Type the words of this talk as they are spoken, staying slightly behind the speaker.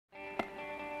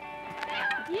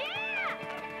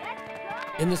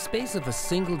In the space of a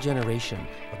single generation,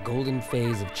 a golden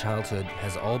phase of childhood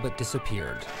has all but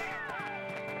disappeared.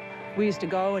 We used to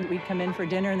go and we'd come in for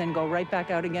dinner and then go right back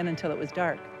out again until it was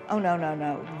dark. Oh, no, no,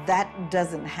 no. That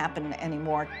doesn't happen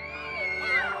anymore.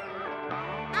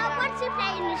 I want to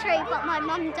play in the tree, but my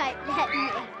mum don't let me.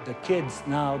 The kids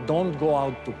now don't go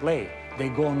out to play. They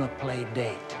go on a play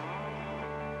date.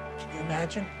 Can you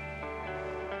imagine?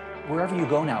 Wherever you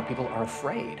go now, people are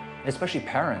afraid. Especially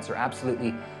parents are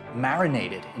absolutely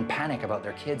marinated in panic about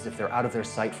their kids if they're out of their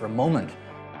sight for a moment.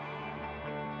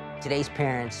 Today's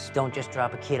parents don't just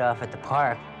drop a kid off at the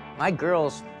park. My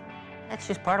girls, that's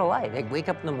just part of life. They wake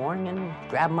up in the morning and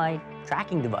grab my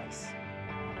tracking device.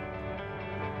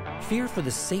 Fear for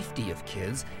the safety of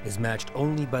kids is matched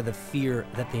only by the fear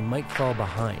that they might fall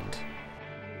behind.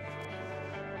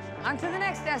 On to the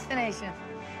next destination.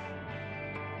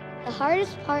 The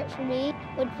hardest part for me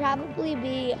would probably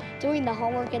be doing the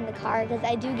homework in the car because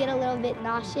I do get a little bit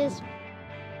nauseous.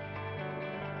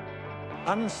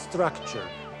 Unstructured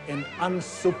and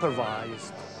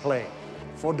unsupervised play,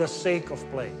 for the sake of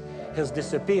play, has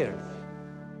disappeared.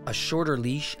 A shorter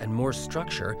leash and more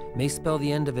structure may spell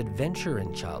the end of adventure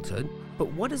in childhood,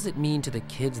 but what does it mean to the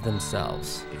kids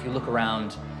themselves? If you look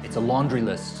around, it's a laundry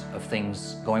list of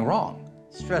things going wrong.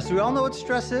 Stress. We all know what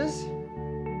stress is.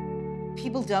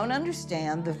 People don't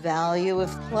understand the value of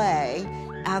play,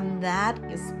 and that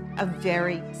is a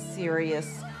very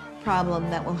serious problem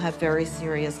that will have very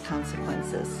serious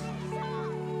consequences.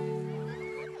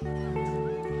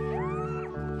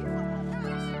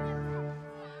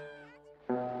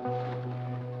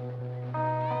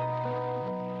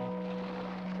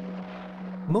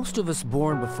 Most of us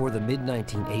born before the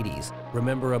mid-1980s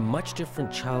remember a much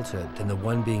different childhood than the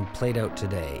one being played out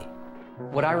today.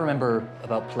 What I remember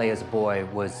about play as a boy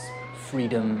was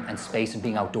freedom and space and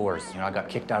being outdoors. You know, I got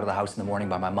kicked out of the house in the morning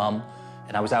by my mom,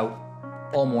 and I was out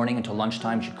all morning until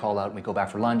lunchtime. She'd call out and we'd go back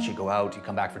for lunch, she'd go out, she'd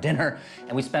come back for dinner,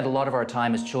 and we spent a lot of our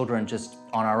time as children just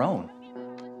on our own.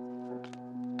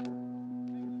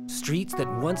 Streets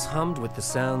that once hummed with the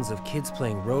sounds of kids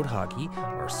playing road hockey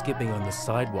or skipping on the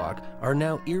sidewalk are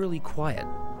now eerily quiet.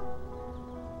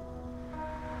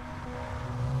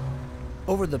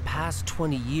 Over the past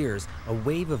 20 years, a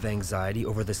wave of anxiety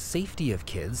over the safety of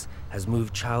kids has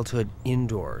moved childhood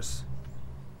indoors.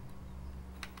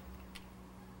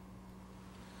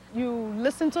 You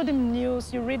listen to the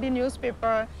news, you read the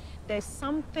newspaper, there's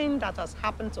something that has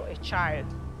happened to a child.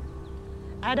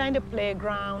 Either in the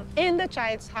playground, in the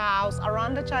child's house,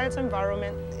 around the child's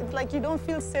environment. It's like you don't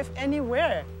feel safe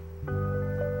anywhere.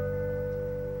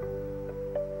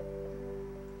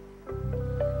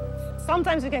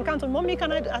 Sometimes you can come to, Mommy,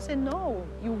 can I say, no,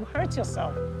 you hurt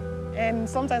yourself. And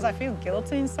sometimes I feel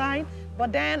guilty inside,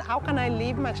 but then how can I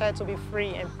leave my child to be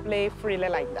free and play freely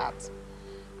like that?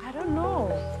 I don't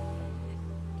know.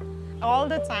 All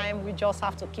the time, we just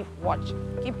have to keep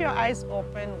watching. Keep your eyes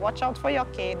open, watch out for your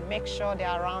kid, make sure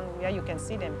they're around where you can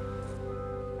see them.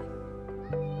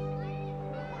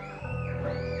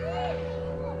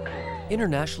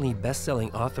 Internationally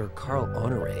best-selling author Carl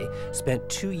Honoré spent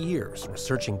 2 years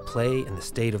researching play and the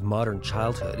state of modern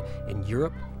childhood in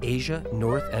Europe, Asia,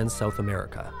 North and South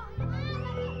America.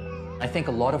 I think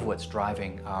a lot of what's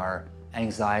driving our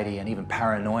anxiety and even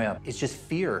paranoia is just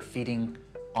fear feeding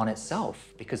on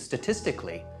itself, because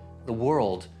statistically, the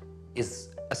world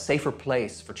is a safer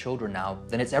place for children now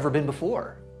than it's ever been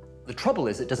before. The trouble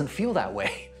is, it doesn't feel that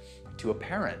way to a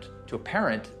parent. To a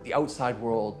parent, the outside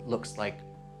world looks like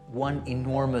one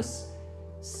enormous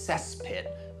cesspit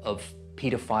of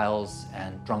pedophiles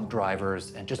and drunk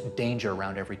drivers and just danger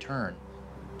around every turn.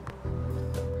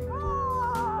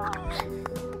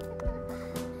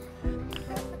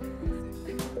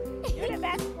 You're the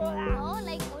best bowler. No,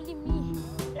 like only me.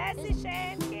 Let's see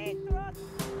Shane kick through.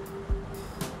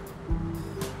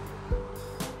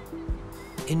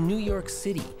 In New York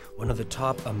City, one of the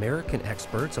top American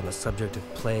experts on the subject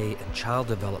of play and child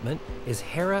development is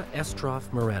Hera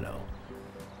Estroff Moreno.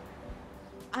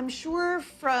 I'm sure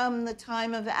from the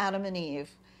time of Adam and Eve,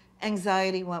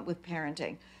 anxiety went with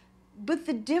parenting. But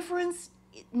the difference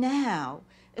now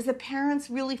is that parents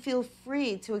really feel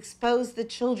free to expose the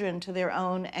children to their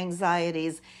own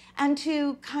anxieties and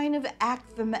to kind of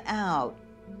act them out.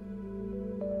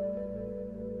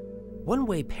 One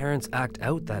way parents act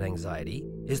out that anxiety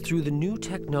is through the new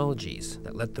technologies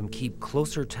that let them keep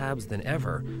closer tabs than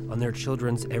ever on their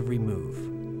children's every move.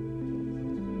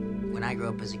 When I grew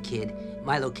up as a kid,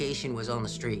 my location was on the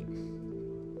street.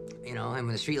 You know, and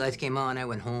when the street lights came on, I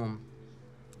went home.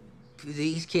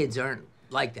 These kids aren't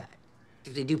like that.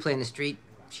 If they do play in the street,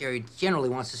 Sherry generally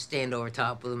wants to stand over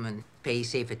top of them and pay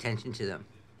safe attention to them.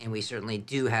 And we certainly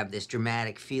do have this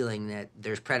dramatic feeling that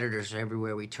there's predators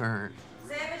everywhere we turn.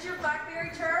 Sam, is your Blackberry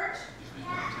church?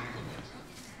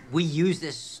 We use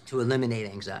this to eliminate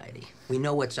anxiety. We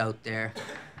know what's out there.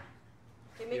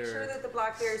 Okay, make sure that the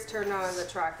Blackberry's turned on and the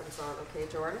tracking's on,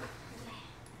 okay, Jordan?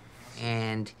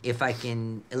 And if I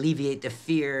can alleviate the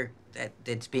fear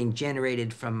that's being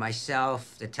generated from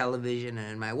myself, the television,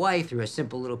 and my wife through a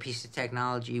simple little piece of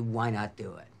technology, why not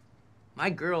do it? My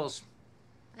girls,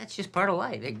 that's just part of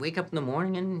life. They wake up in the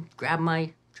morning and grab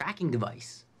my tracking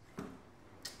device.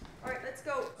 All right, let's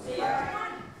go. See ya.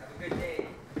 Have a good day.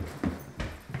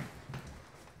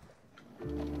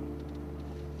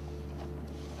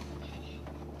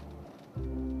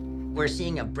 We're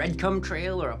seeing a breadcrumb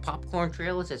trail or a popcorn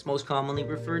trail, as it's most commonly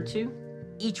referred to.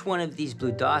 Each one of these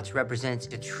blue dots represents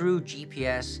a true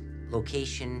GPS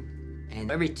location, and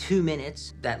every 2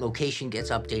 minutes, that location gets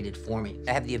updated for me.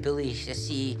 I have the ability to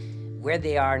see where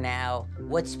they are now,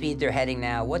 what speed they're heading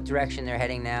now, what direction they're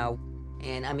heading now,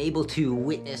 and I'm able to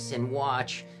witness and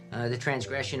watch the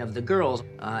transgression of the girls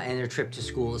and their trip to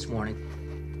school this morning.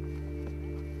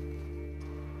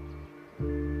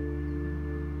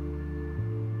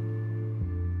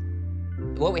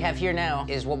 What we have here now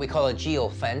is what we call a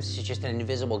geofence. It's just an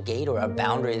invisible gate or a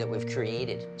boundary that we've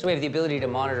created. So we have the ability to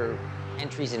monitor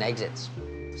entries and exits,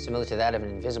 similar to that of an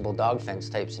invisible dog fence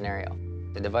type scenario.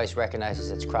 The device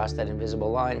recognizes it's crossed that invisible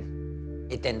line.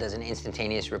 It then does an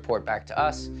instantaneous report back to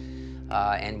us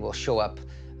and will show up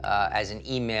as an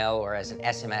email or as an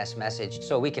SMS message,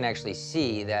 so we can actually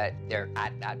see that they're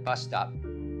at that bus stop.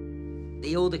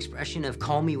 The old expression of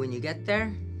call me when you get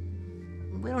there,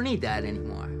 we don't need that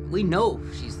anymore. We know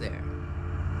she's there.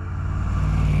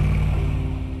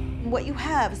 What you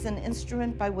have is an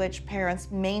instrument by which parents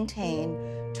maintain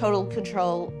total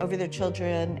control over their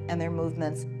children and their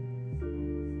movements.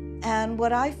 And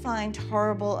what I find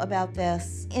horrible about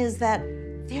this is that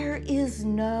there is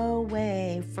no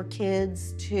way for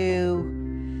kids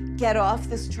to get off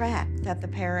this track that the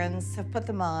parents have put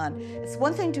them on. It's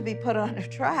one thing to be put on a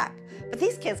track, but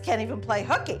these kids can't even play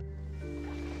hooky.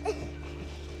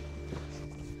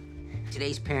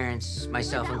 Today's parents,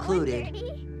 myself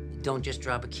included, don't just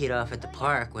drop a kid off at the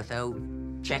park without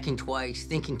checking twice,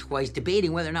 thinking twice,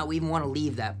 debating whether or not we even want to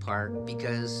leave that park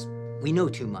because we know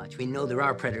too much. We know there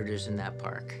are predators in that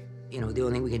park. You know, the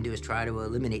only thing we can do is try to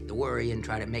eliminate the worry and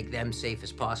try to make them safe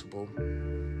as possible.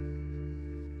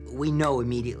 We know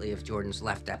immediately if Jordan's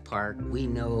left that park. We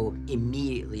know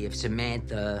immediately if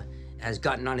Samantha has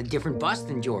gotten on a different bus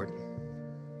than Jordan.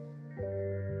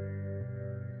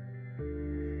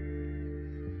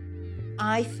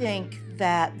 I think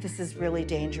that this is really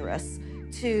dangerous,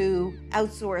 to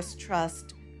outsource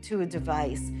trust to a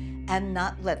device and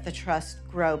not let the trust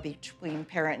grow between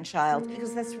parent and child,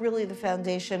 because that's really the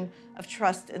foundation of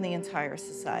trust in the entire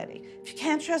society. If you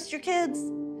can't trust your kids,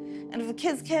 and if the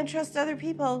kids can't trust other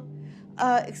people,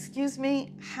 excuse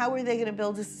me, how are they going to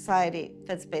build a society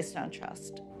that's based on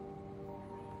trust?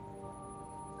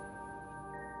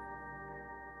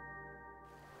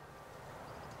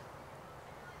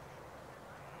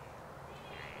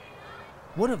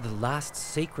 One of the last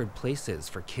sacred places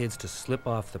for kids to slip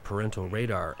off the parental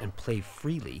radar and play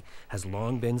freely has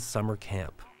long been summer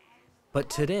camp. But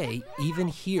today, even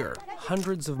here,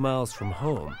 hundreds of miles from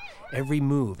home, every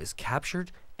move is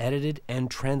captured, edited,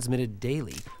 and transmitted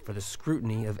daily for the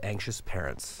scrutiny of anxious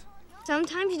parents.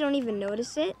 Sometimes you don't even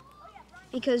notice it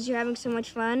because you're having so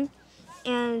much fun,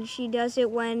 and she does it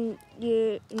when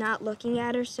you're not looking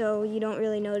at her, so you don't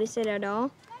really notice it at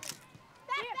all.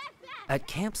 At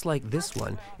camps like this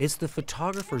one, it's the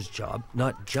photographer's job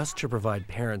not just to provide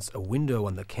parents a window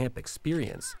on the camp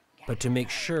experience, but to make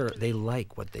sure they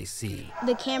like what they see.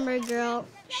 The camera girl,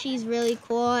 she's really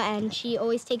cool, and she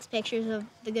always takes pictures of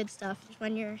the good stuff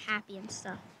when you're happy and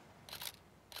stuff.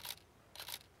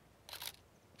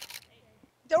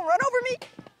 Don't run over me!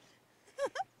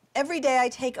 Every day I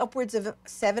take upwards of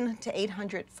 700 to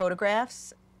 800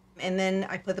 photographs, and then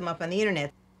I put them up on the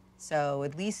internet. So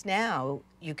at least now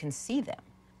you can see them.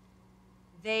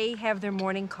 They have their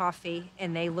morning coffee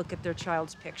and they look at their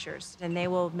child's pictures, and they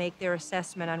will make their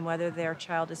assessment on whether their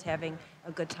child is having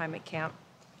a good time at camp.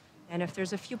 And if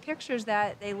there's a few pictures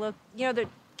that they look, you know, the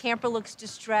camper looks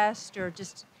distressed or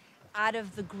just out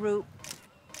of the group,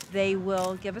 they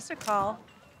will give us a call.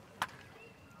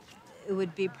 It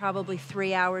would be probably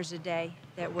 3 hours a day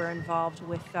that we're involved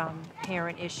with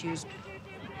parent issues.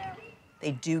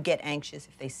 They do get anxious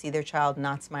if they see their child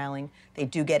not smiling. They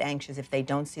do get anxious if they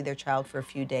don't see their child for a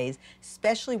few days,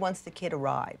 especially once the kid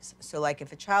arrives. So like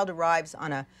if a child arrives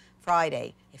on a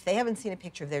Friday, if they haven't seen a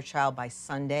picture of their child by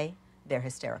Sunday, they're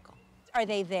hysterical. Are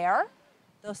they there?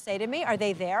 They'll say to me, are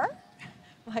they there?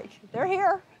 Like, they're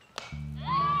here.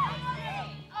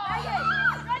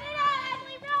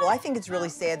 Well, I think it's really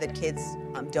sad that kids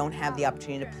don't have the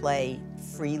opportunity to play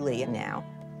freely now.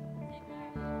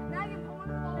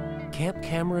 Camp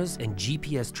cameras and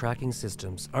GPS tracking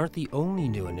systems aren't the only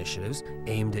new initiatives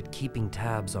aimed at keeping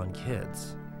tabs on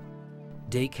kids.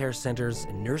 Daycare centers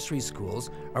and nursery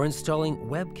schools are installing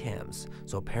webcams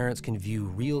so parents can view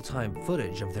real-time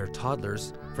footage of their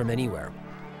toddlers from anywhere.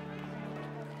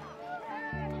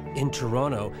 In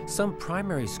Toronto, some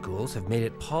primary schools have made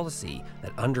it policy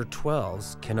that under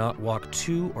 12s cannot walk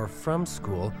to or from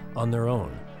school on their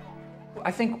own.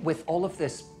 I think with all of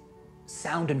this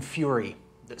sound and fury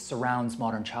that surrounds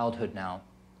modern childhood now,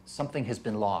 something has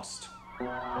been lost. And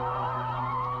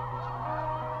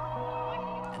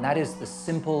that is the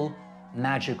simple,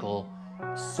 magical,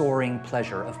 soaring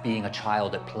pleasure of being a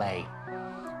child at play.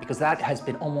 Because that has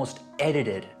been almost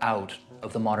edited out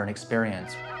of the modern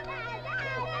experience.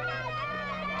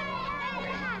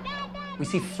 We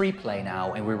see free play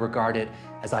now and we regard it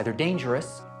as either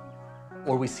dangerous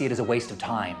or we see it as a waste of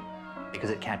time because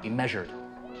it can't be measured.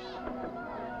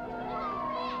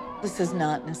 This is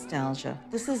not nostalgia.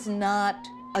 This is not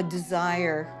a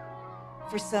desire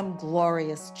for some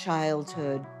glorious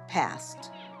childhood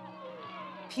past.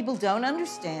 People don't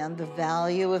understand the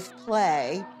value of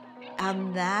play,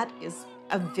 and that is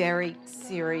a very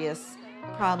serious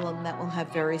problem that will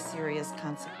have very serious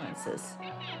consequences.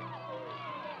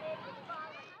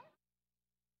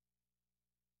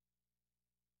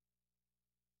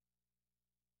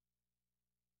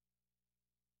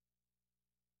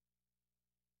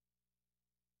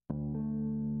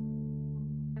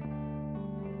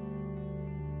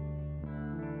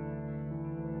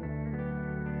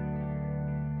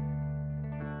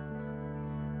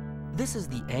 This is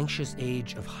the anxious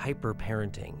age of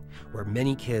hyper-parenting, where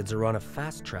many kids are on a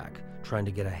fast track trying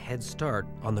to get a head start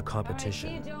on the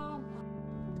competition.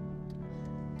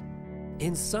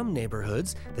 In some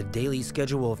neighborhoods, the daily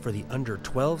schedule for the under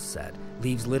 12 set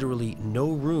leaves literally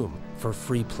no room for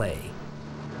free play.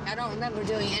 I don't remember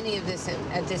doing any of this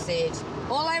at this age.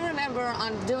 All I remember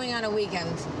doing on a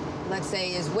weekend, let's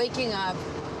say, is waking up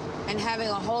and having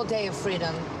a whole day of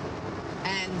freedom.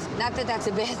 And not that that's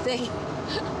a bad thing,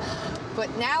 but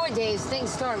nowadays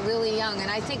things start really young, and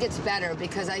I think it's better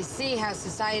because I see how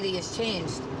society has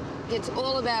changed. It's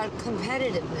all about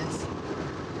competitiveness.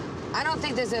 I don't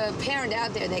think there's a parent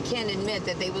out there that can't admit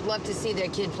that they would love to see their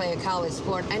kid play a college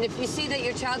sport. And if you see that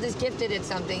your child is gifted at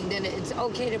something, then it's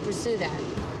okay to pursue that.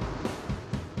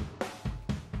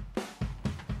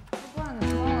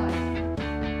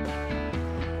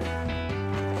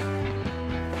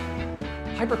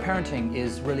 Hyperparenting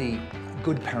is really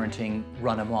good parenting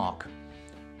run amok,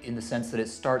 in the sense that it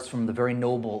starts from the very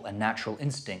noble and natural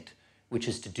instinct, which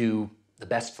is to do the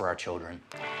best for our children.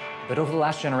 But over the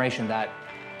last generation, that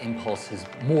impulse has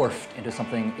morphed into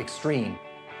something extreme.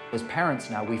 As parents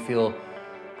now, we feel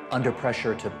under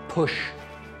pressure to push,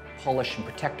 polish, and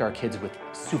protect our kids with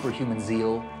superhuman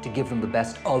zeal, to give them the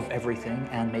best of everything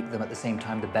and make them at the same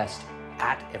time the best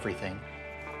at everything.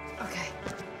 Okay.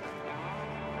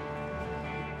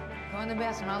 Go in the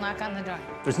bathroom, I'll knock on the door.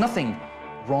 There's nothing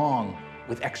wrong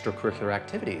with extracurricular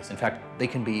activities. In fact, they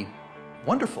can be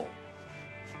wonderful.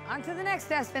 On to the next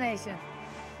destination.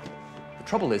 The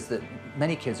trouble is that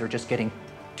many kids are just getting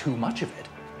too much of it.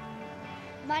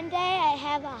 Monday, I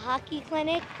have a hockey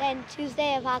clinic, then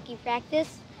Tuesday, I have hockey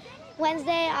practice.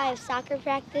 Wednesday, I have soccer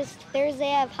practice.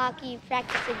 Thursday, I have hockey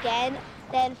practice again.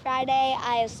 Then Friday,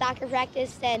 I have soccer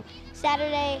practice. Then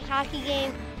Saturday, hockey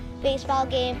game, baseball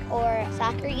game, or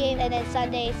soccer game. And then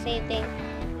Sunday, same thing.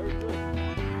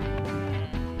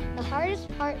 The hardest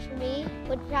part for me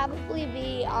would probably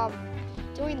be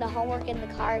doing the homework in the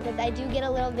car, because I do get a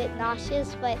little bit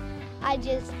nauseous, but I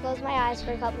just close my eyes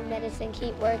for a couple minutes and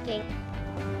keep working.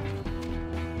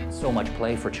 So much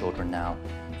play for children now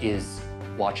is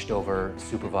watched over,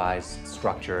 supervised,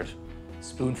 structured,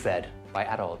 spoon-fed by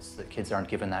adults, that kids aren't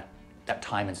given that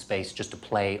time and space just to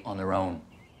play on their own.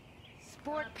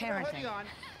 Sport parenting.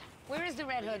 Where is the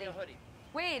red hoodie?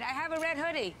 Wait, I have a red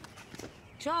hoodie.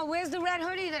 Joel, where's the red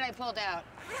hoodie that I pulled out?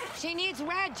 She needs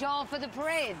red, Joel, for the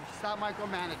parade. Stop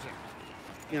micromanaging.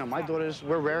 You know, my daughters,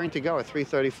 we're raring to go at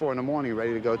 3:34 in the morning,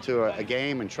 ready to go to a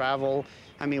game and travel.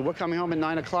 I mean, we're coming home at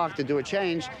 9 o'clock to do a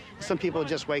change. Some people are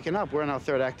just waking up. We're in our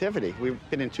third activity. We've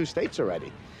been in 2 states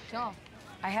already. Joel,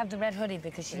 I have the red hoodie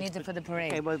because she needs it for the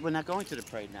parade. Okay, but we're not going to the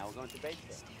parade now. We're going to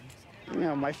baseball. You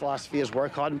know, my philosophy is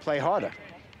work hard and play harder.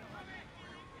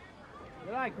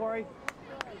 Good night, Corey.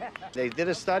 They did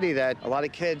a study that a lot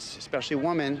of kids, especially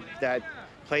women, that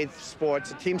played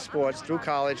sports, team sports, through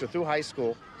college or through high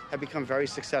school, have become very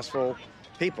successful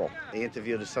people. They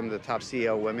interviewed some of the top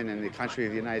CEO women in the country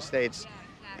of the United States,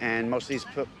 and most of these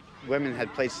women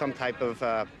had played some type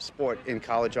of sport in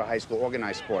college or high school,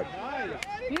 organized sport.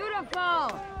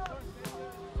 Beautiful.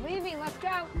 Leaving, let's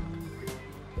go.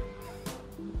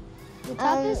 The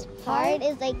toughest part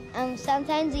is like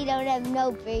sometimes you don't have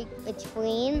no break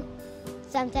between.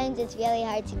 Sometimes it's really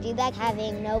hard to do that,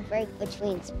 having no break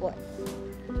between sports.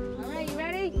 All right, you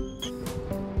ready?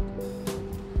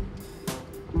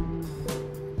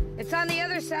 It's on the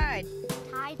other side.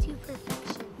 Tie to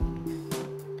perfection.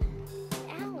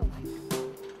 Ow.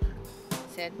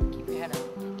 Sid, keep your head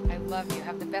up. I love you.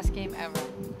 Have the best game ever.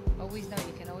 Always know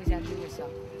you can always outdo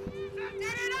yourself.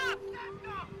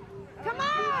 Come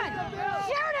on!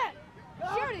 Shoot it!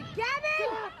 Shoot it, Gavin!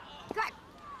 Good.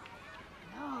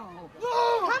 No.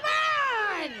 Come on!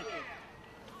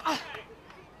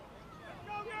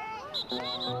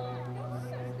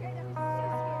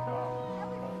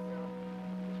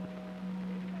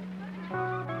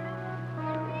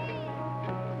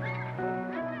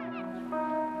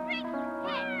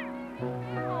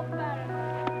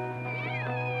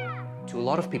 To a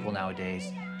lot of people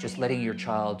nowadays, just letting your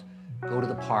child go to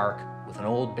the park with an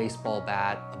old baseball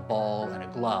bat, a ball, and a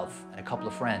glove, and a couple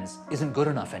of friends isn't good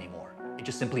enough anymore. It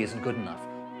just simply isn't good enough.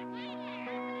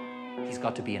 He's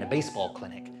got to be in a baseball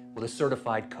clinic with a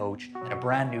certified coach and a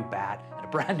brand new bat, and a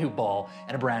brand new ball,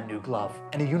 and a brand new glove,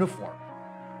 and a uniform.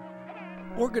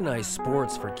 Organized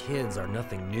sports for kids are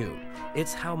nothing new.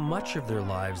 It's how much of their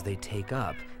lives they take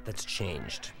up that's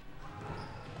changed.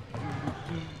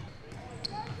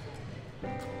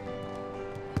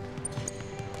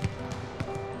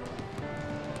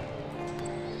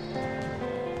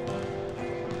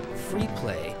 Free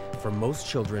play for most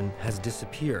children has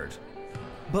disappeared.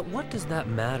 But what does that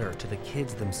matter to the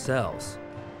kids themselves?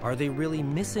 Are they really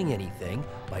missing anything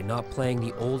by not playing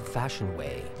the old-fashioned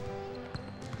way?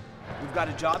 We've got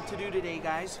a job to do today,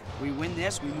 guys. We win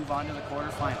this, we move on to the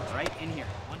quarterfinals, right? In here.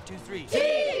 1, 2, 3.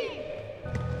 Team!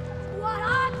 What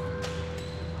up?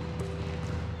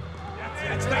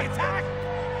 That's the attack!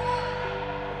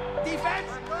 Defense!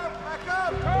 Back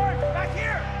up! Turn! Back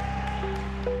here!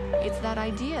 It's that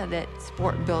idea that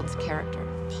sport builds character,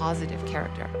 positive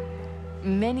character.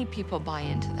 Many people buy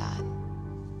into that.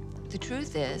 The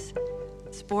truth is,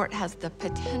 sport has the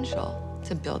potential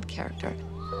to build character.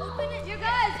 You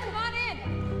guys, come on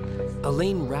in!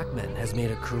 Elaine Rackman has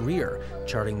made a career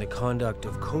charting the conduct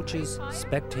of coaches,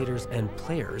 spectators, and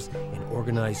players in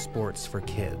organized sports for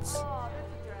kids.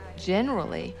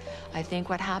 Generally, I think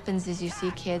what happens is you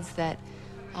see kids that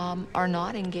are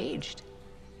not engaged.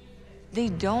 They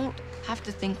don't have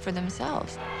to think for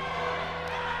themselves.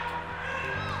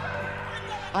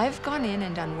 I've gone in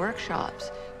and done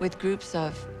workshops with groups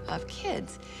of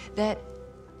kids that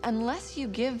unless you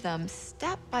give them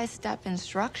step-by-step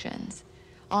instructions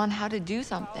on how to do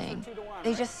something,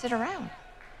 they just sit around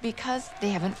because they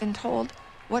haven't been told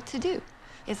what to do.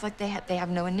 It's like they have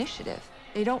no initiative.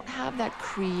 They don't have that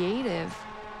creative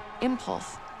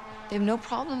impulse. They have no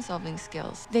problem-solving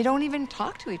skills. They don't even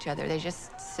talk to each other. They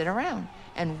just sit around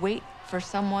and wait for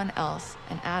someone else,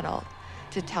 an adult,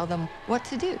 to tell them what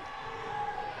to do.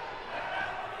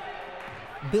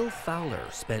 Bill Fowler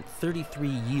spent 33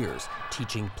 years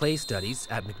teaching play studies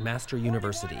at McMaster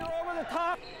University.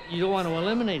 You don't want to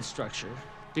eliminate structure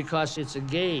because it's a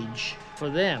gauge for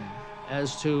them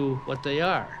as to what they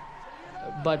are.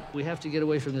 But we have to get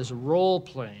away from this role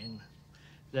playing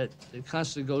that it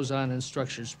constantly goes on in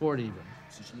structured sport even.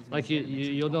 Like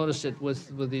you'll notice it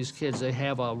with these kids, they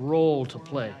have a role to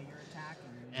play.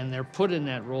 And they're put in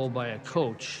that role by a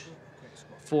coach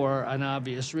for an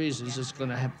obvious reason. It's going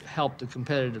to help the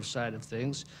competitive side of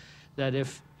things. That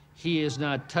if he is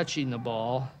not touching the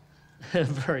ball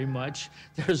very much,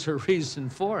 there's a reason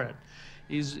for it.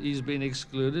 He's being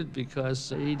excluded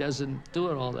because he doesn't do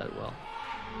it all that well.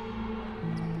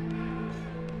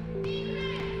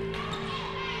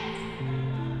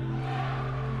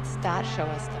 Stats show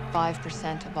us that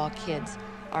 5% of all kids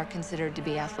are considered to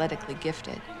be athletically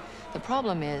gifted. The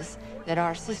problem is that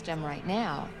our system right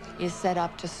now is set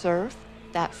up to serve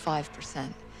that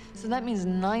 5%. So that means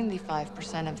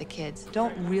 95% of the kids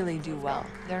don't really do well.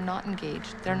 They're not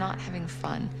engaged, they're not having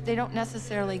fun. They don't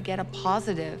necessarily get a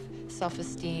positive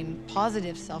self-esteem,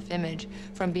 positive self-image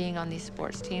from being on these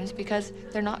sports teams because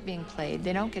they're not being played.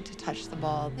 They don't get to touch the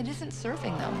ball. It isn't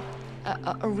serving them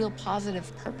a real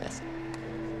positive purpose.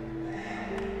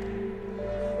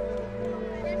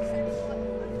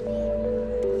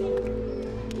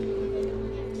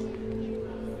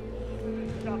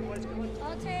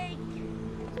 I'll take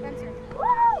Spencer.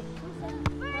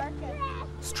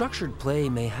 Structured play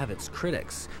may have its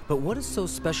critics, but what is so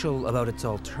special about its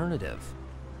alternative?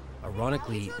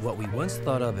 Ironically, what we once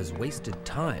thought of as wasted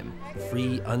time,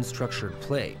 free, unstructured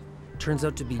play, turns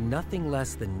out to be nothing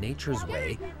less than nature's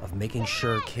way of making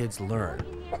sure kids learn.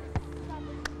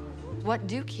 What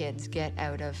do kids get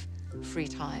out of free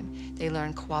time? They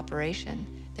learn cooperation,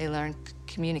 they learn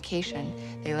communication,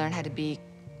 they learn how to be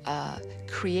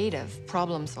creative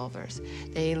problem solvers,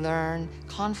 they learn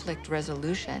conflict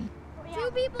resolution.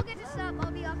 2 people get to stop,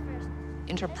 I'll be off first.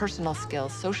 Interpersonal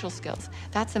skills, social skills,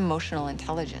 that's emotional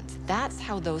intelligence. That's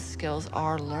how those skills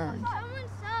are learned.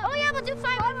 Oh yeah, we'll do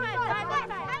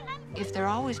 5. If there are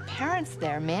always parents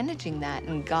there managing that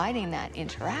and guiding that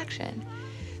interaction,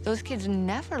 those kids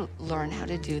never learn how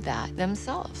to do that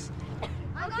themselves.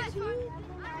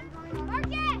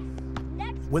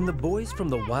 When the boys from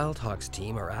the Wildhawks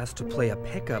team are asked to play a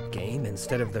pickup game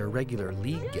instead of their regular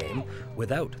league game,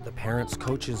 without the parents,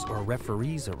 coaches, or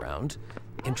referees around,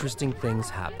 interesting things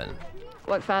happen.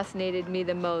 What fascinated me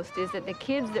the most is that the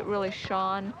kids that really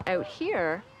shone out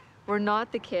here were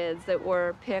not the kids that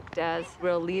were picked as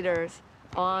real leaders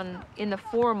in the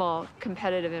formal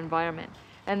competitive environment.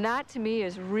 And that to me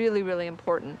is really, really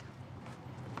important.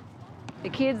 The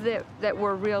kids that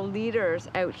were real leaders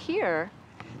out here,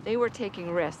 they were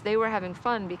taking risks. They were having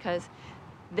fun because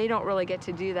they don't really get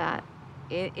to do that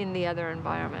in the other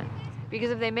environment.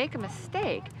 Because if they make a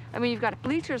mistake, I mean, you've got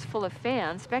bleachers full of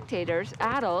fans, spectators,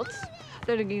 adults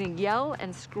that are going to yell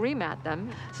and scream at them.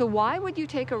 So why would you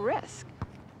take a risk?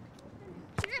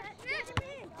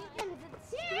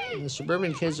 The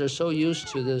suburban kids are so used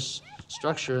to this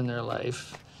structure in their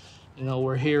life. You know,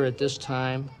 we're here at this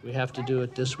time, we have to do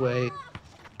it this way.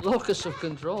 Locus of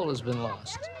control has been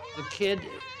lost. The kid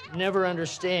never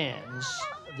understands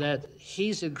that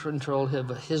he's in control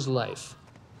of his life.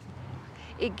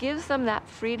 It gives them that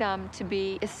freedom to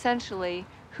be essentially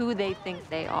who they think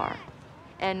they are.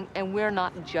 And we're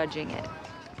not judging it.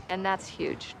 And that's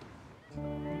huge.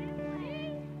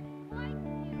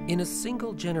 In a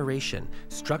single generation,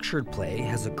 structured play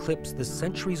has eclipsed the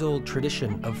centuries-old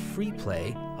tradition of free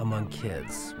play among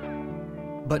kids.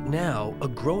 But now, a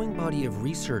growing body of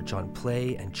research on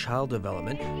play and child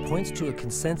development points to a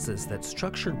consensus that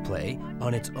structured play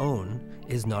on its own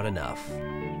is not enough.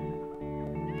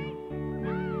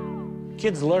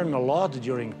 Kids learn a lot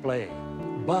during play,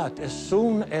 but as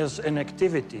soon as an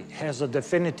activity has a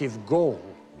definitive goal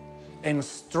and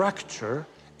structure,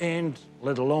 and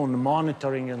let alone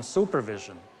monitoring and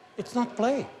supervision, it's not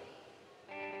play.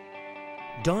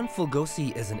 Don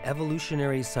Fulgosi is an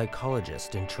evolutionary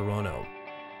psychologist in Toronto.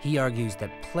 He argues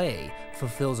that play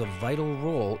fulfills a vital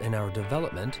role in our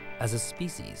development as a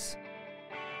species.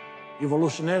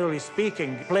 Evolutionarily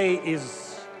speaking, play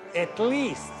is at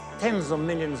least tens of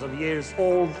millions of years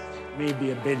old,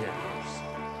 maybe a billion years.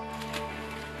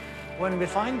 When we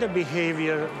find a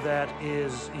behavior that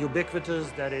is ubiquitous,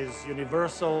 that is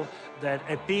universal, that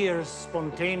appears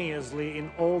spontaneously in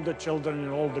all the children, in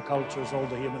all the cultures, all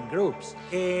the human groups,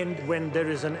 and when there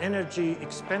is an energy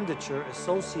expenditure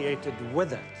associated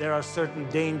with it, there are certain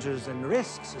dangers and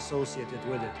risks associated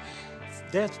with it.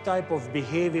 That type of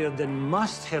behavior then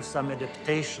must have some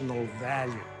adaptational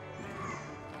value.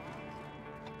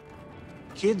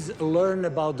 Kids learn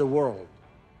about the world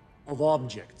of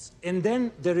objects. And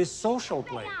then there is social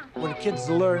play, where kids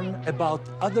learn about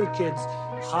other kids,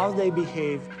 how they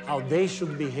behave, how they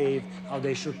should behave, how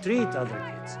they should treat other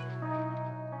kids.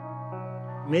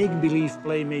 Make-believe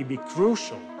play may be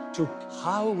crucial to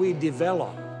how we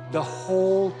develop the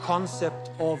whole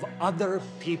concept of other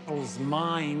people's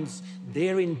minds,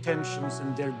 their intentions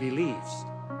and their beliefs.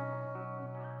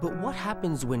 But what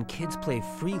happens when kids play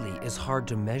freely is hard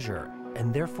to measure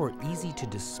and therefore easy to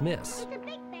dismiss.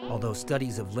 Although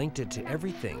studies have linked it to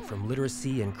everything from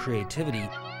literacy and creativity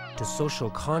to social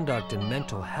conduct and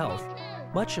mental health,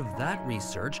 much of that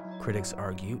research, critics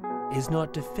argue, is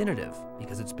not definitive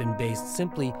because it's been based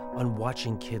simply on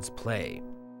watching kids play.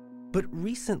 But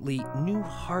recently, new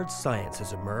hard science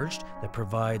has emerged that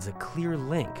provides a clear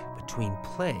link between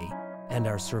play and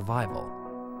our survival.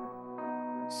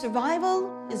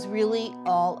 Survival is really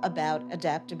all about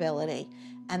adaptability,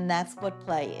 and that's what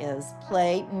play is.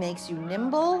 Play makes you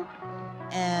nimble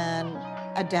and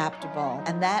adaptable,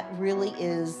 and that really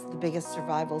is the biggest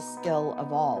survival skill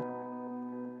of all.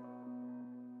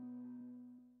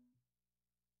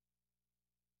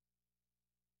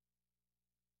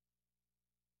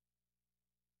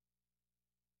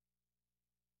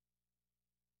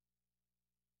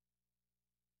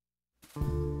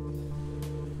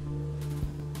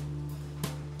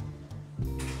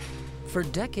 For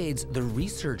decades, the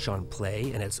research on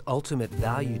play and its ultimate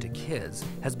value to kids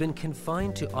has been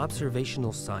confined to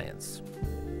observational science.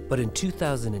 But in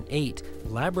 2008,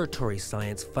 laboratory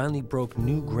science finally broke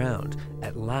new ground,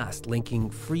 at last linking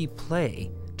free play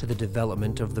to the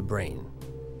development of the brain.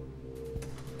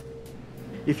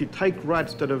 If you take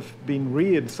rats that have been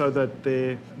reared so that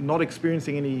they're not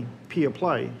experiencing any peer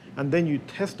play, and then you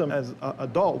test them as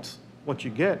adults, what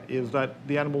you get is that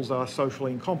the animals are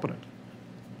socially incompetent.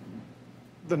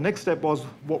 The next step was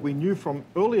what we knew from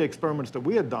earlier experiments that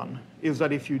we had done, is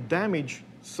that if you damage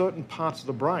certain parts of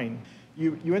the brain,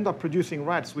 you end up producing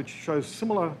rats which show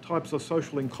similar types of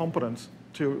social incompetence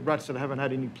to rats that haven't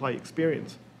had any play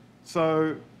experience.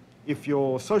 So if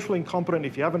you're socially incompetent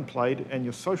if you haven't played, and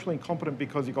you're socially incompetent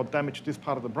because you got damage to this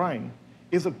part of the brain,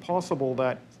 is it possible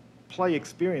that play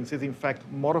experience is in fact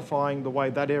modifying the way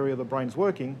that area of the brain's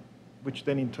working, which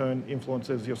then in turn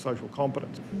influences your social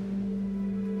competence?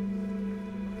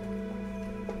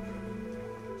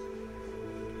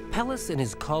 Pellis and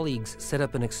his colleagues set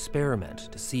up an experiment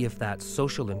to see if that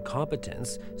social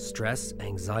incompetence, stress,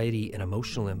 anxiety, and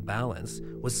emotional imbalance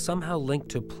was somehow linked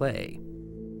to play.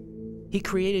 He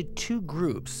created two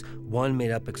groups, one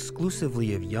made up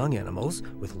exclusively of young animals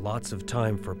with lots of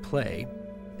time for play,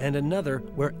 and another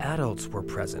where adults were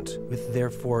present with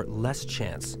therefore less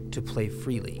chance to play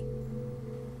freely.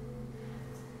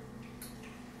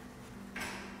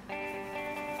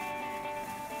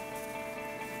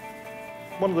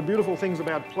 One of the beautiful things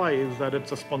about play is that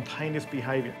it's a spontaneous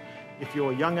behavior. If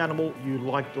you're a young animal, you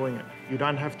like doing it. You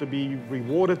don't have to be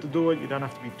rewarded to do it. You don't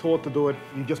have to be taught to do it.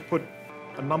 You just put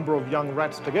a number of young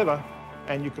rats together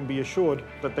and you can be assured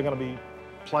that they're going to be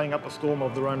playing up a storm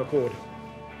of their own accord.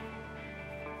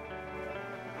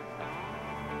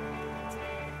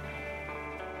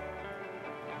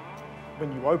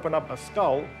 When you open up a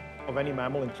skull of any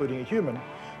mammal, including a human,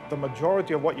 the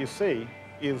majority of what you see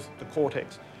is the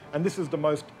cortex. And this is the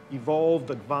most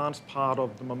evolved, advanced part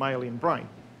of the mammalian brain.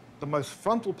 The most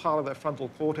frontal part of that frontal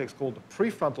cortex, called the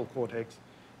prefrontal cortex,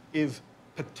 is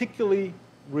particularly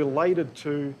related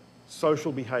to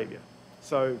social behavior.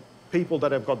 So people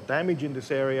that have got damage in this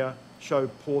area show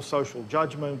poor social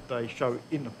judgment, they show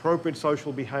inappropriate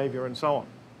social behavior, and so on.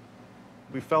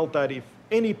 We felt that if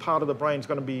any part of the brain is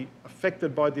going to be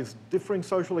affected by this differing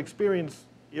social experience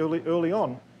early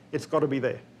on, it's got to be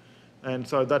there. And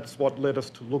so that's what led us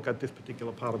to look at this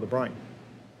particular part of the brain.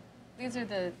 These are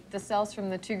the cells from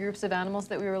the two groups of animals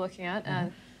that we were looking at.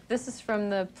 And this is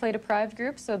from the play-deprived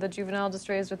group, so the juvenile just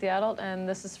raised with the adult, and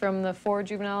this is from the 4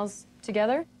 juveniles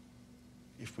together.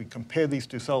 If we compare these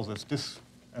two cells, it's this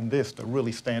and this that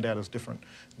really stand out as different.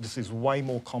 This is way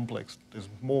more complex. There's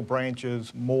more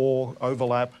branches, more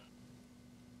overlap.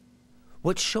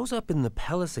 What shows up in the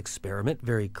Pellis experiment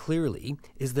very clearly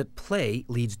is that play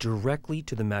leads directly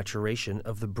to the maturation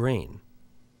of the brain.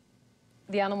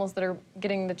 The animals that are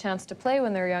getting the chance to play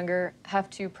when they're younger have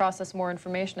to process more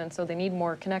information, and so they need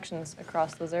more connections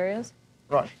across those areas.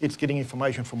 Right, it's getting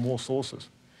information from more sources.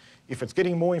 If it's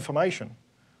getting more information,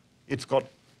 it's got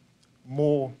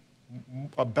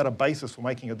a better basis for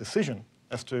making a decision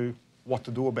as to what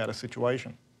to do about a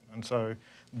situation. And so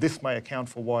this may account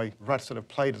for why rats that have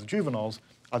played as juveniles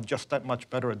are just that much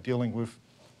better at dealing with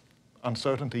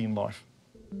uncertainty in life.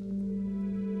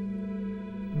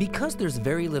 Because there's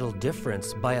very little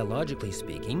difference, biologically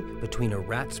speaking, between a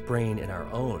rat's brain and our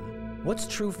own, what's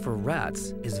true for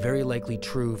rats is very likely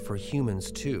true for humans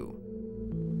too.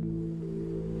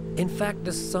 In fact,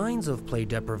 the signs of play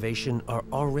deprivation are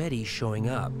already showing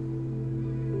up.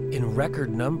 In record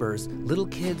numbers, little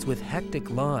kids with hectic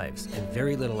lives and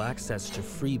very little access to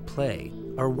free play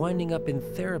are winding up in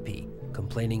therapy,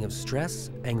 complaining of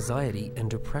stress, anxiety, and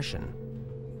depression.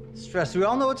 Stress. Do we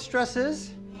all know what stress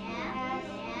is?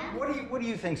 What do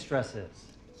you think stress is?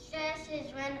 Stress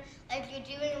is when, like,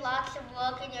 you're doing lots of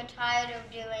work and you're tired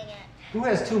of doing it. Who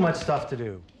has too much stuff to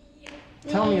do?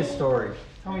 Tell me a story.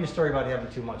 Tell me a story about having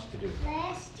too much to do.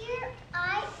 Last year,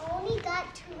 I only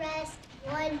got to rest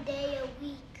 1 day a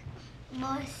week.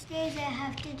 Most days I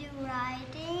have to do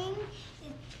riding.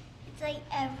 It's like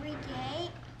every day.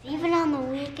 Even on the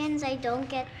weekends, I don't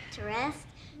get to rest.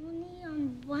 Only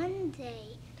on one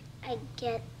day, I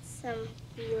get some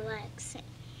relaxing.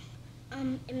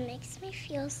 It makes me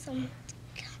feel some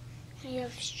kind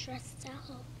of stressed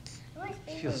out.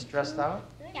 You feel stressed out?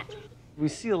 Yeah. We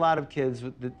see a lot of kids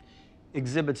that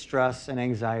exhibit stress and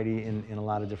anxiety in a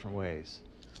lot of different ways.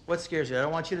 What scares you? I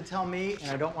don't want you to tell me,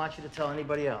 and I don't want you to tell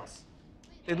anybody else.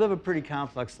 They live a pretty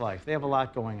complex life. They have a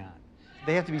lot going on.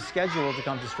 They have to be scheduled to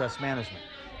come to stress management.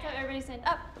 So everybody stand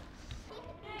up.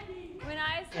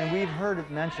 And we've heard it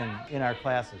mentioned in our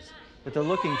classes that they're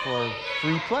looking for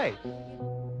free play.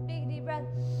 Big deep breath.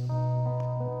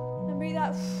 And breathe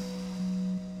out.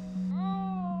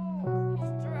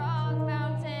 Strong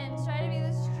mountain. Try to be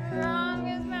the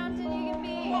strongest mountain you can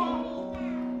be.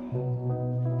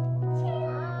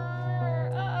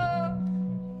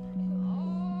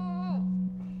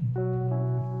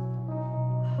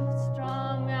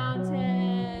 Strong mountain.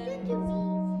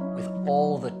 With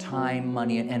all the time,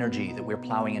 money, and energy that we're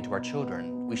plowing into our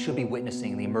children, we should be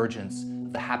witnessing the emergence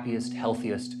of the happiest,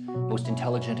 healthiest, most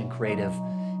intelligent and creative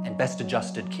and best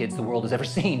adjusted kids the world has ever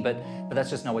seen, but that's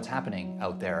just not what's happening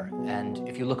out there. And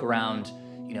if you look around,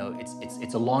 you know,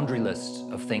 it's a laundry list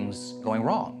of things going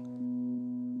wrong.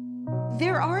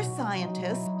 There are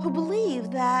scientists who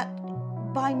believe that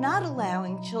by not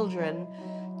allowing children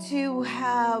to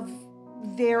have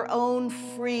their own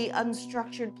free,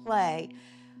 unstructured play,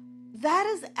 that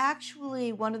is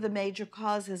actually one of the major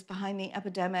causes behind the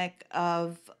epidemic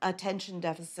of attention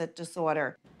deficit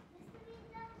disorder.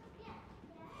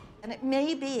 And it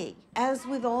may be, as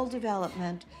with all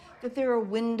development, that there are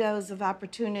windows of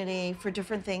opportunity for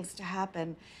different things to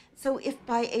happen. So if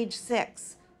by age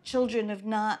 6, children have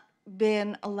not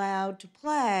been allowed to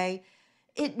play,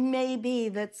 it may be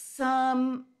that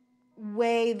some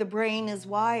way the brain is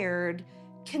wired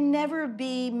can never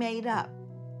be made up.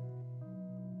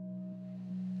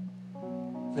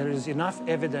 There is enough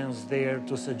evidence there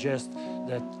to suggest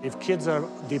that if kids are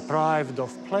deprived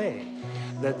of play,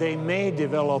 that they may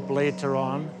develop later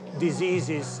on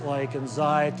diseases like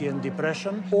anxiety and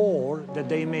depression, or that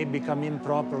they may become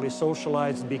improperly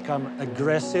socialized, become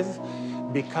aggressive,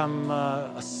 become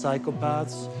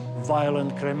psychopaths,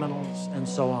 violent criminals, and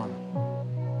so on.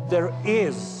 There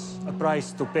is a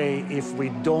price to pay if we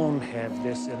don't have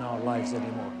this in our lives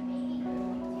anymore.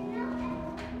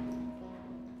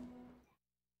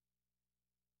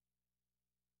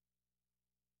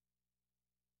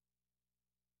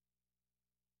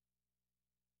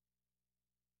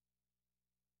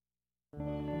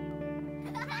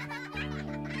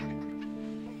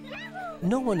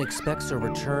 No one expects a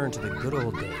return to the good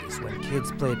old days when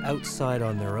kids played outside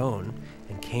on their own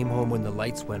and came home when the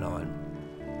lights went on.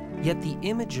 Yet the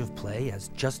image of play as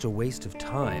just a waste of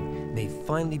time may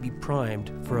finally be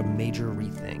primed for a major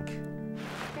rethink.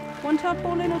 One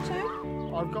tarpaulin or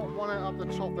two? I've got one out up the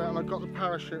top there, and I've got the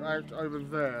parachute out over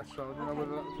there, so I don't know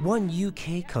whether that's... One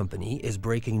UK company is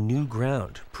breaking new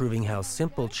ground, proving how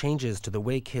simple changes to the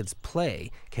way kids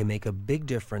play can make a big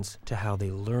difference to how they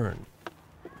learn.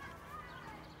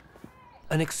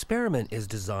 An experiment is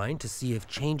designed to see if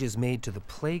changes made to the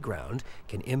playground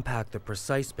can impact the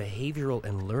precise behavioral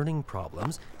and learning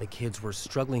problems the kids were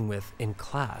struggling with in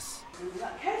class.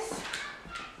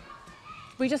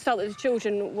 We just felt that the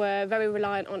children were very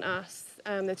reliant on us,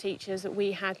 the teachers, that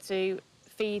we had to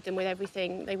feed them with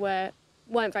everything. They weren't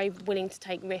very willing to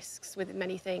take risks with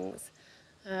many things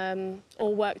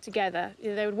or work together.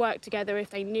 They would work together if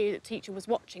they knew that the teacher was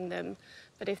watching them,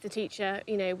 but if the teacher,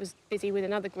 was busy with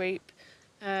another group,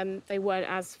 they weren't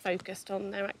as focused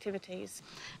on their activities.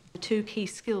 The two key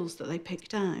skills that they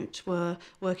picked out were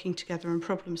working together and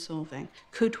problem solving.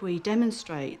 Could we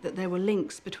demonstrate that there were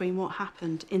links between what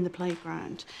happened in the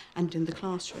playground and in the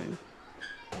classroom?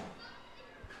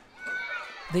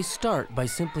 They start by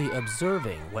simply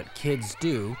observing what kids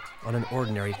do on an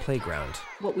ordinary playground.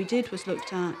 What we did was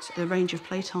looked at the range of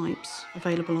play types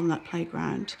available on that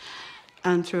playground,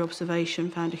 and through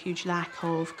observation found a huge lack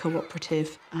of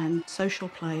cooperative and social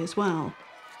play as well.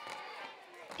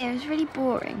 It was really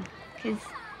boring because,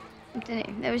 I don't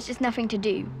know, there was just nothing to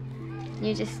do.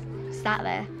 You just sat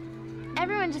there.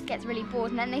 Everyone just gets really bored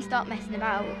and then they start messing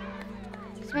about.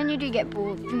 Because when you do get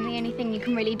bored, then the only thing you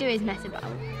can really do is mess about.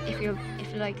 If you're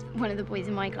like one of the boys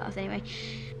in my class anyway.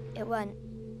 It wasn't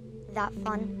that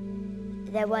fun.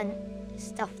 There wasn't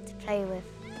stuff to play with.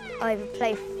 I would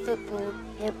play football.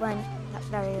 It wasn't that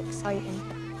very exciting.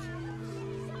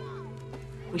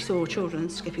 We saw children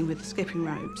skipping with the skipping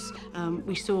ropes.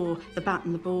 We saw the bat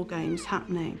and the ball games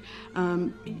happening.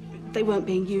 They weren't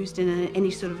being used in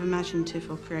any sort of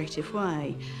imaginative or creative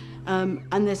way.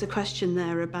 And there's a question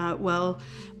there about, well,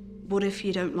 what if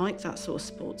you don't like that sort of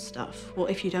sports stuff?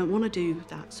 What if you don't want to do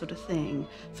that sort of thing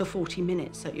for 40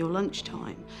 minutes at your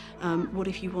lunchtime? What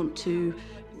if you want to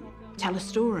tell a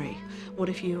story? What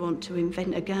if you want to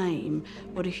invent a game?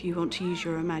 What if you want to use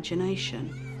your imagination?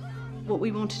 What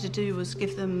we wanted to do was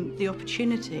give them the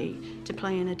opportunity to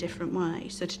play in a different way.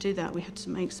 So to do that, we had to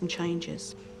make some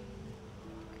changes.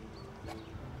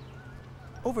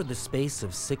 Over the space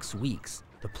of 6 weeks,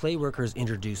 the playworkers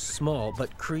introduced small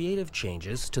but creative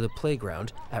changes to the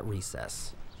playground at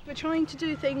recess. We're trying to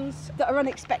do things that are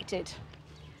unexpected.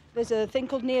 There's a thing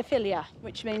called neophilia,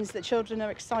 which means that children are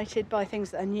excited by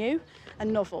things that are new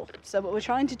and novel. So what we're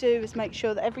trying to do is make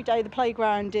sure that every day the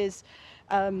playground is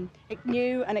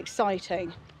new and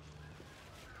exciting.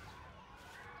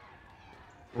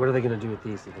 What are they going to do with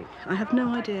these, you think? I have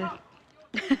no idea.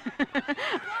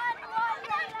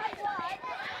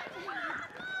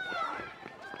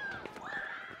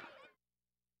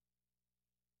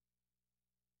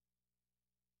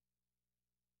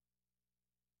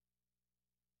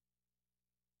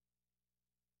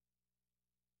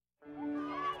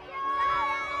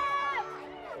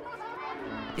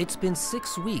 It's been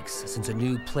 6 weeks since a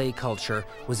new play culture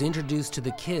was introduced to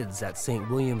the kids at St.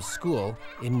 William's School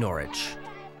in Norwich.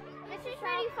 This is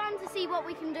really fun to see what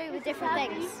we can do with different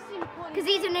things, because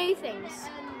these are new things.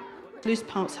 Loose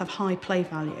parts have high play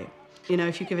value. You know,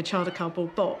 if you give a child a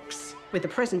cardboard box with a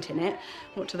present in it,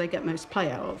 what do they get most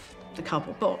play out of? The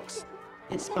cardboard box.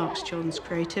 It sparks children's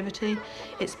creativity,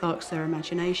 it sparks their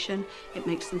imagination, it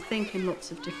makes them think in lots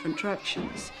of different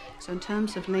directions. So in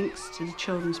terms of links to the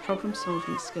children's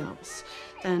problem-solving skills,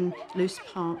 then loose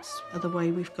parts are the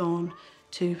way we've gone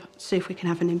to see if we can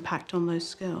have an impact on those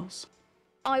skills.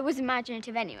 I was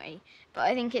imaginative anyway, but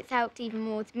I think it's helped even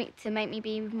more to make me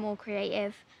be even more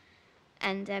creative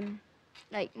and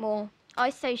like more.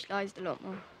 I socialised a lot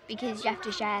more because you have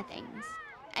to share things.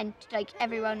 And like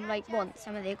everyone like wants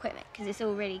some of the equipment because it's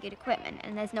all really good equipment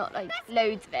and there's not like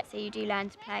loads of it, so you do learn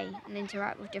to play and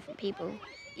interact with different people.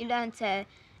 You learn to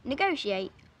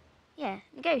negotiate. You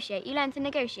learn to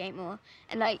negotiate more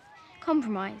and like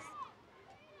compromise.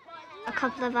 A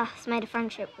couple of us made a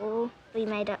friendship wall. We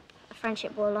made up a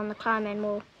friendship wall on the climbing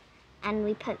wall and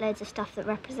we put loads of stuff that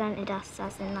represented us,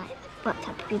 as in like what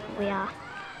type of people we are.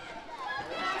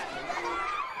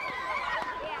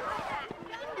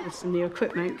 With some new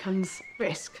equipment comes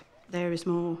risk. There is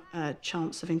more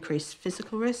chance of increased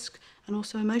physical risk and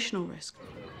also emotional risk.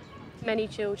 Many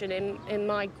children in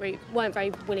my group weren't very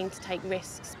willing to take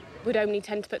risks, would only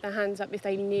tend to put their hands up if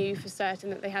they knew for certain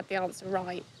that they had the answer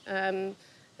right.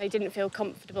 They didn't feel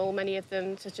comfortable, many of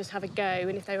them, to just have a go,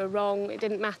 and if they were wrong, it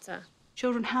didn't matter.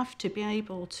 Children have to be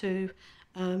able to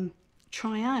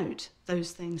try out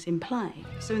those things in play.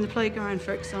 So in the playground,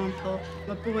 for example,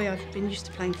 my boy, I've been used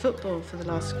to playing football for the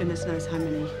last goodness knows how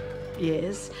many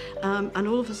years, and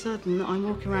all of a sudden I'm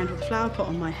walking around with a flower pot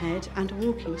on my head and a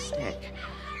walking stick.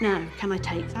 Now, can I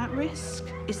take that risk?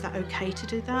 Is that okay to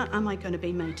do that? Am I going to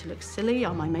be made to look silly?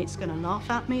 Are my mates going to laugh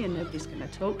at me and nobody's going to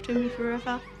talk to me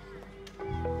forever?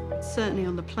 Certainly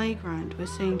on the playground, we're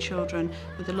seeing children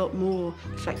with a lot more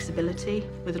flexibility,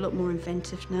 with a lot more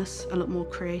inventiveness, a lot more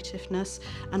creativeness,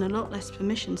 and a lot less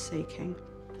permission seeking.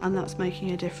 And that's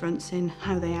making a difference in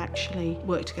how they actually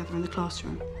work together in the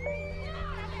classroom.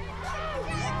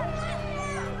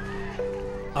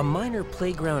 A minor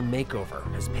playground makeover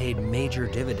has paid major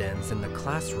dividends in the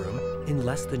classroom in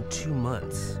less than 2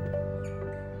 months.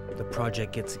 The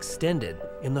project gets extended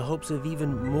in the hopes of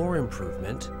even more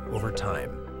improvement over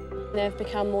time. They've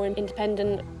become more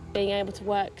independent, being able to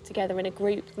work together in a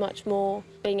group much more,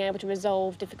 being able to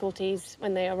resolve difficulties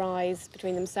when they arise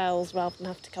between themselves rather than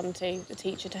have to come to the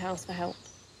teacher to ask for help.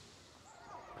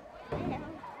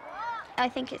 I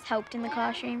think it's helped in the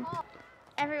classroom.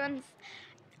 Everyone's,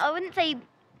 I wouldn't say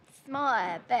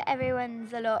smarter, but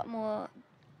everyone's a lot more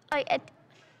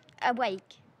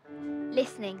awake,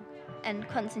 listening and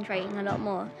concentrating a lot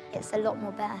more. It's a lot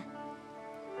more better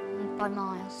by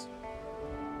miles.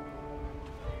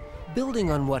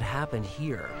 Building on what happened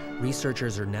here,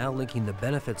 researchers are now linking the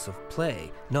benefits of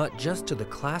play not just to the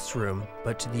classroom,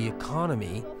 but to the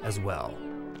economy as well.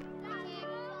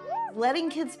 Letting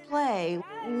kids play,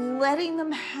 letting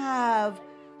them have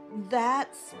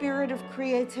that spirit of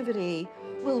creativity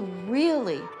will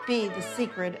really be the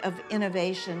secret of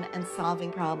innovation and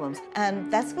solving problems.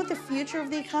 And that's what the future of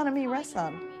the economy rests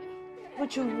on.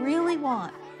 What you really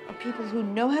want are people who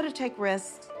know how to take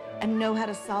risks and know how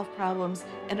to solve problems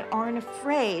and aren't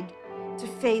afraid to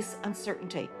face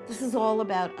uncertainty. This is all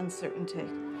about uncertainty.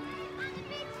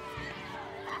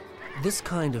 This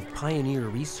kind of pioneer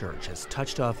research has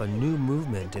touched off a new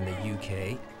movement in the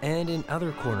UK and in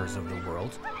other corners of the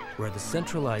world where the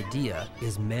central idea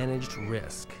is managed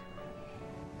risk.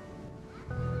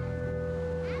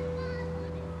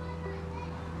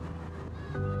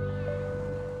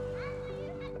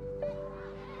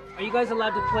 Are you guys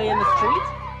allowed to play in the street?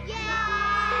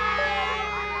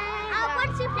 I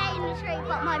want to play in the tree,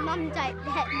 but my mum don't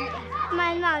let me.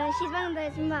 My mum, she's one of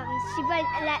those mums.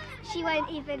 She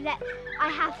won't even let. I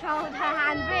have to hold her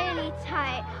hand really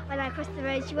tight when I cross the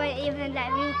road. She won't even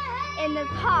let me in the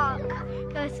park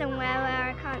go somewhere where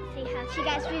I can't see her. She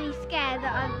gets really scared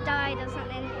that I've died or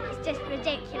something. It's just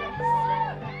ridiculous.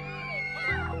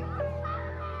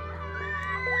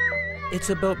 It's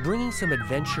about bringing some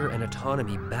adventure and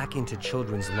autonomy back into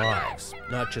children's lives,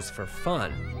 not just for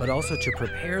fun, but also to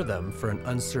prepare them for an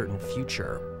uncertain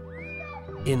future.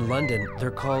 In London, they're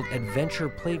called adventure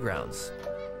playgrounds.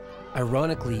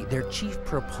 Ironically, their chief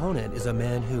proponent is a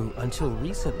man who, until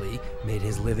recently, made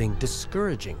his living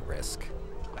discouraging risk.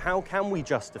 How can we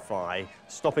justify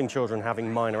stopping children having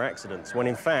minor accidents when,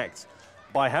 in fact,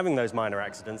 by having those minor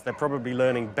accidents, they're probably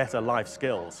learning better life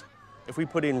skills? If we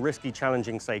put in risky,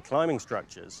 challenging, say, climbing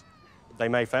structures, they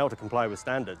may fail to comply with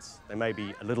standards. They may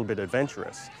be a little bit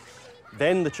adventurous.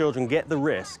 Then the children get the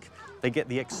risk, they get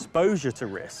the exposure to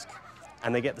risk,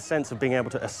 and they get the sense of being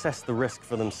able to assess the risk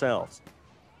for themselves.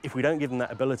 If we don't give them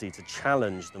that ability to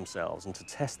challenge themselves and to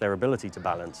test their ability to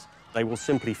balance, they will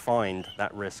simply find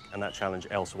that risk and that challenge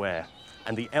elsewhere.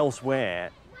 And the elsewhere,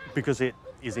 because it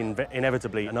is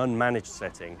inevitably an unmanaged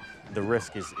setting, the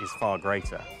risk is far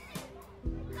greater.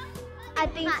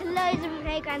 I've been to loads of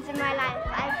playgrounds in my life.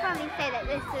 I'd probably say that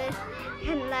this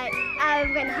is like out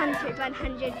of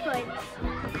 100 points.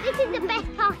 This is the best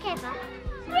park ever.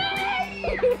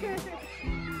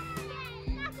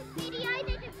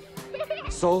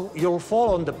 So you'll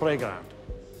fall on the playground.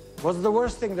 What's the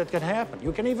worst thing that can happen?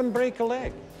 You can even break a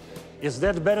leg. Is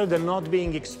that better than not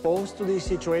being exposed to these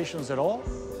situations at all?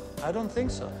 I don't think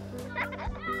so.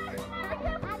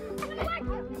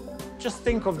 Just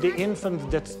think of the infant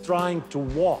that's trying to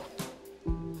walk.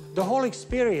 The whole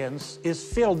experience is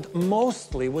filled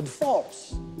mostly with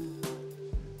falls.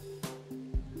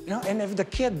 You know, and if the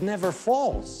kid never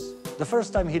falls, the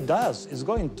first time he does is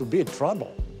going to be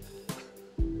trouble.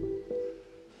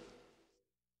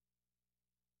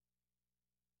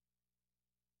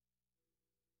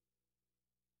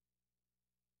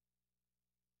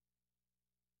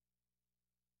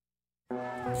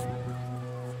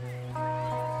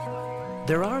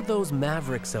 There are those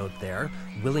mavericks out there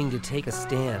willing to take a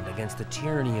stand against the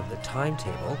tyranny of the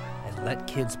timetable and let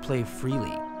kids play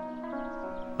freely.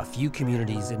 A few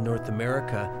communities in North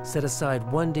America set aside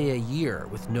one day a year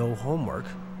with no homework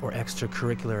or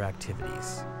extracurricular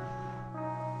activities.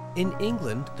 In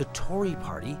England, the Tory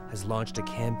party has launched a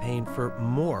campaign for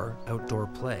more outdoor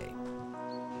play.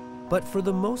 But for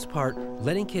the most part,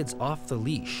 letting kids off the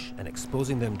leash and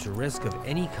exposing them to risk of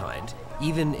any kind,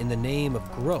 even in the name of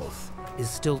growth, is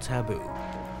still taboo.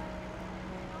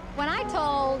 When I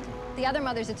told the other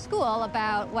mothers at school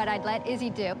about what I'd let Izzy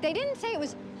do, they didn't say it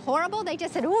was horrible, they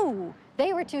just said, ooh,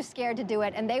 they were too scared to do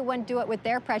it and they wouldn't do it with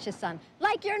their precious son.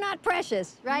 Like you're not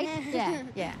precious, right? Yeah,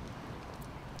 yeah.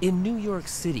 In New York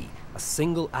City, a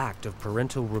single act of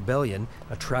parental rebellion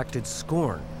attracted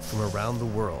scorn from around the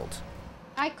world.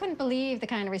 I couldn't believe the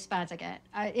kind of response I get.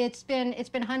 It's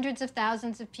been hundreds of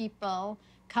thousands of people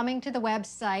coming to the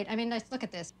website. I mean, let's look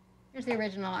at this. Here's the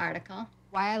original article.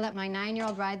 Why I let my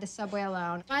 9-year-old ride the subway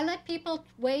alone. I let people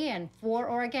weigh in for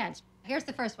or against. Here's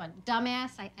the first one.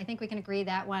 Dumbass, I think we can agree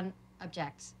that one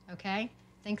objects, okay?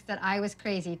 Thinks that I was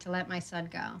crazy to let my son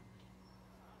go.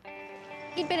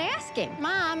 He'd been asking,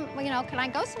 Mom, you know, can I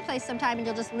go someplace sometime and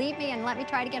you'll just leave me and let me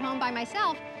try to get home by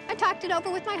myself? I talked it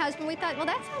over with my husband. We thought, well,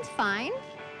 that sounds fine.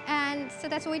 And so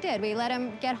that's what we did. We let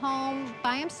him get home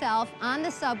by himself on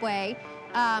the subway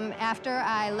after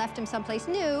I left him someplace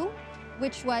new,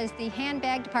 which was the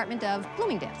handbag department of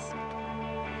Bloomingdale's.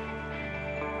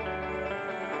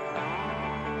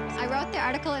 I wrote the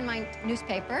article in my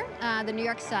newspaper, the New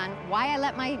York Sun, why I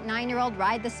let my 9-year-old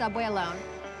ride the subway alone.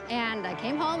 And I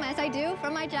came home, as I do,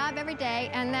 from my job every day,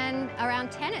 and then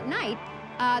around 10 at night,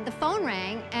 the phone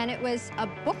rang, and it was a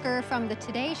booker from the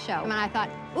Today Show. And I thought,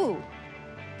 ooh,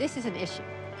 this is an issue,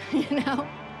 you know?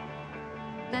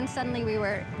 Then suddenly we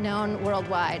were known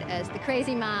worldwide as the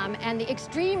crazy mom and the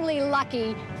extremely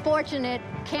lucky, fortunate,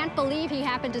 can't believe he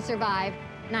happened to survive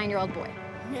 9-year-old boy.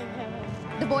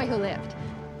 The boy who lived.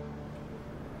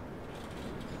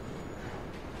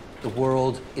 The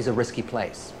world is a risky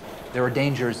place. There are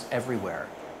dangers everywhere.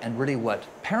 And really what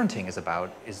parenting is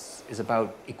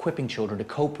about equipping children to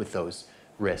cope with those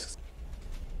risks.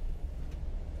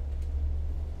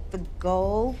 The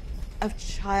goal of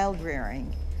child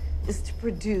rearing is to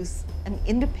produce an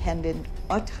independent,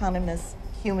 autonomous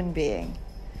human being.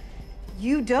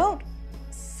 You don't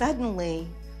suddenly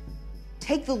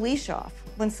take the leash off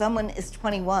when someone is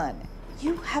 21.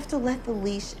 You have to let the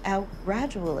leash out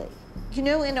gradually. You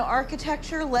know, in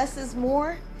architecture, less is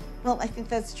more. Well, I think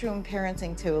that's true in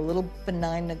parenting too. A little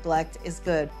benign neglect is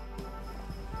good.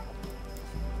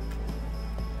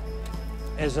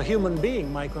 As a human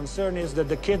being, my concern is that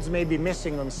the kids may be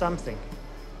missing on something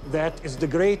that is the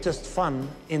greatest fun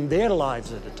in their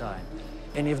lives at the time.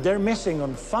 And if they're missing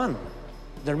on fun,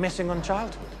 they're missing on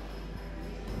childhood.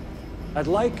 I'd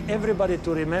like everybody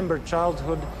to remember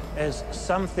childhood as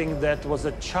something that was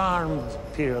a charmed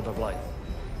period of life.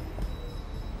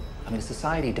 I mean,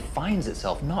 society defines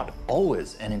itself not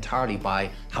always and entirely by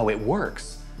how it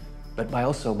works, but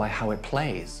also by how it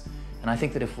plays. And I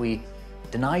think that if we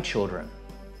deny children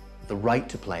the right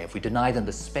to play, if we deny them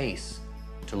the space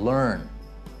to learn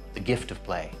the gift of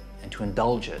play and to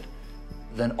indulge it,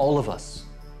 then all of us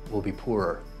will be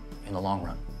poorer in the long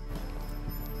run.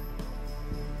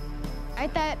 I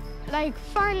thought, like,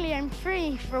 finally I'm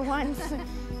free for once.